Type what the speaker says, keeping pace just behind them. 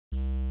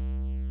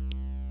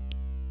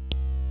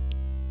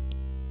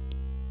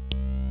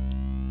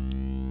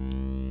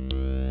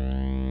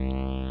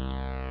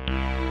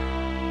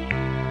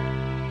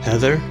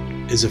Heather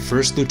is a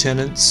first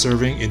lieutenant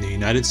serving in the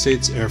United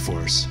States Air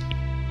Force.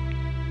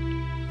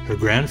 Her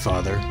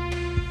grandfather,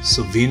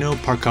 Silvino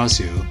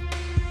Parcasio,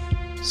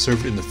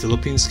 served in the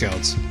Philippine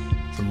Scouts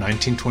from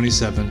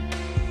 1927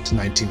 to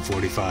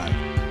 1945.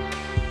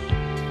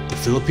 The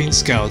Philippine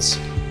Scouts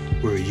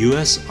were a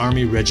U.S.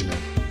 Army regiment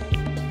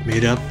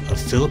made up of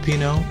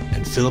Filipino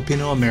and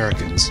Filipino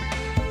Americans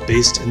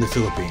based in the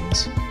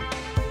Philippines.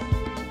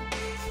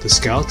 The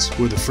Scouts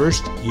were the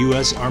first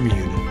U.S. Army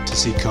unit to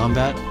see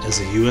combat as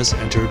the U.S.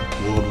 entered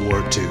World War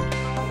II.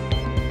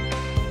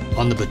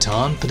 On the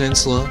Bataan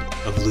Peninsula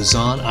of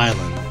Luzon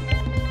Island,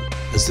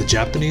 as the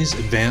Japanese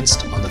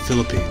advanced on the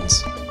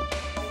Philippines,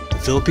 the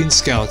Philippine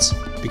Scouts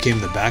became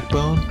the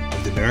backbone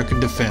of the American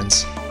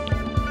defense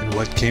in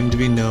what came to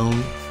be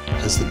known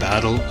as the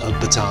Battle of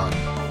Bataan.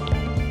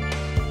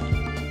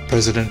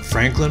 President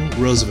Franklin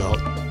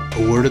Roosevelt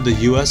awarded the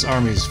U.S.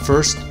 Army's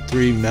first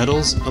 3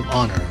 Medals of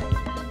Honor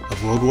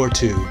of World War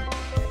II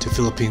to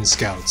Philippine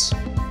Scouts.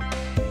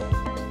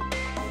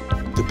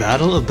 The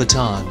Battle of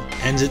Bataan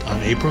ended on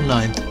April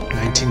 9,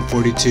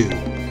 1942,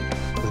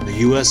 when the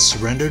U.S.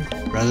 surrendered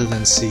rather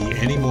than see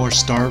any more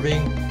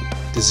starving,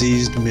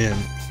 diseased men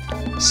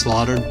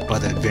slaughtered by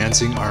the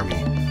advancing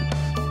army.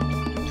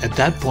 At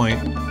that point,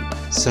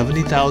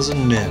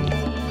 70,000 men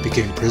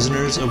became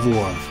prisoners of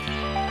war,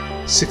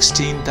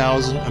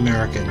 16,000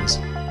 Americans,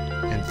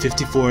 and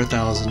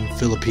 54,000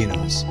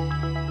 Filipinos.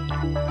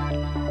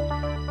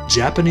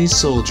 Japanese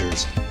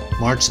soldiers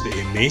marched the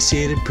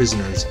emaciated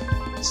prisoners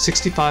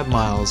 65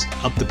 miles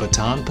up the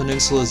Bataan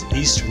Peninsula's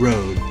East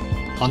Road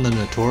on the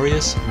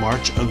notorious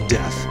March of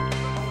Death,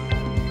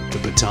 the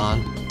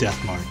Bataan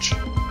Death March.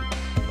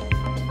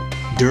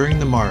 During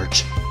the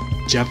march,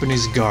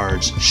 Japanese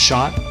guards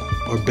shot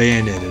or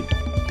bayoneted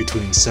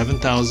between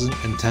 7,000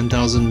 and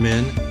 10,000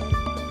 men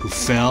who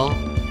fell,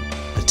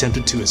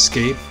 attempted to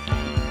escape,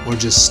 or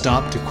just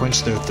stopped to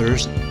quench their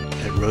thirst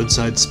at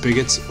roadside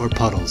spigots or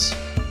puddles.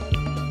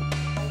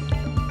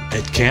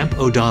 At Camp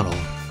O'Donnell,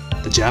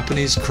 the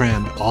Japanese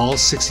crammed all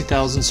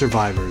 60,000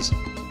 survivors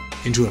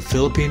into a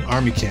Philippine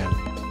Army camp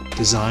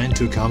designed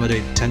to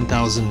accommodate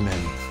 10,000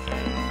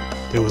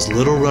 men. There was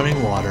little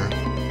running water,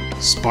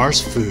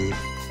 sparse food,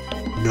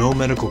 no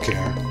medical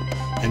care,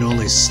 and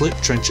only slit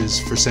trenches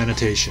for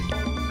sanitation.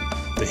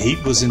 The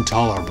heat was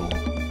intolerable.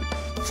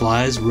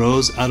 Flies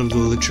rose out of the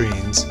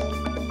latrines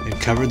and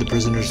covered the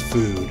prisoners'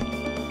 food,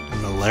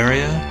 and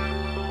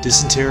malaria,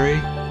 dysentery,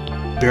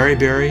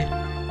 beriberi,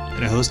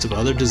 and a host of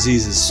other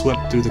diseases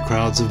swept through the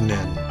crowds of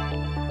men.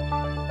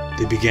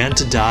 They began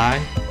to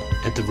die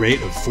at the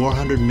rate of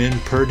 400 men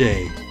per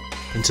day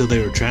until they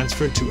were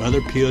transferred to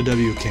other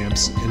POW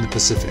camps in the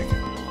Pacific.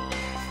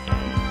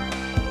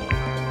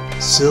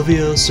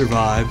 Silvio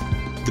survived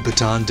the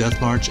Bataan Death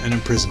March and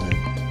imprisonment,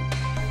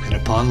 and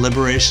upon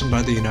liberation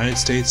by the United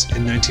States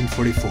in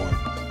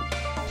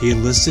 1944, he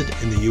enlisted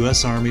in the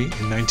U.S. Army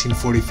in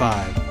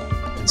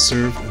 1945 and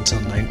served until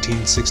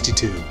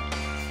 1962.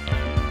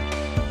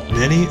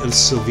 Many of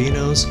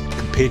Silvino's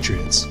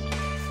compatriots,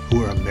 who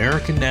were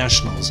American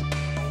nationals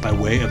by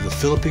way of the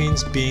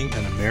Philippines being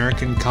an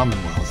American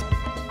Commonwealth,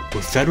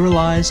 were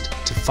federalized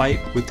to fight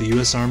with the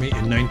U.S. Army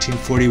in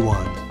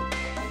 1941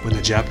 when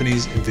the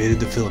Japanese invaded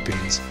the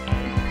Philippines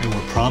and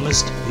were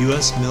promised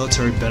U.S.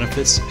 military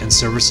benefits and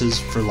services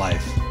for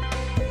life.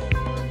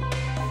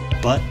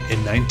 But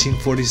in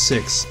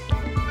 1946,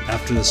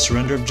 after the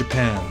surrender of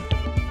Japan,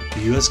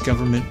 the U.S.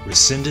 government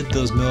rescinded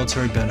those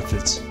military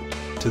benefits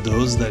to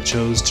those that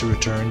chose to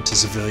return to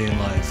civilian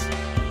life.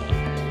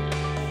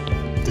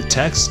 The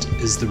text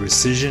is the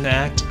Rescission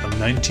Act of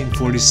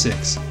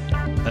 1946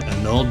 that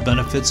annulled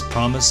benefits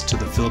promised to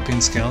the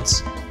Philippine Scouts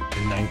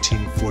in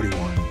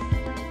 1941.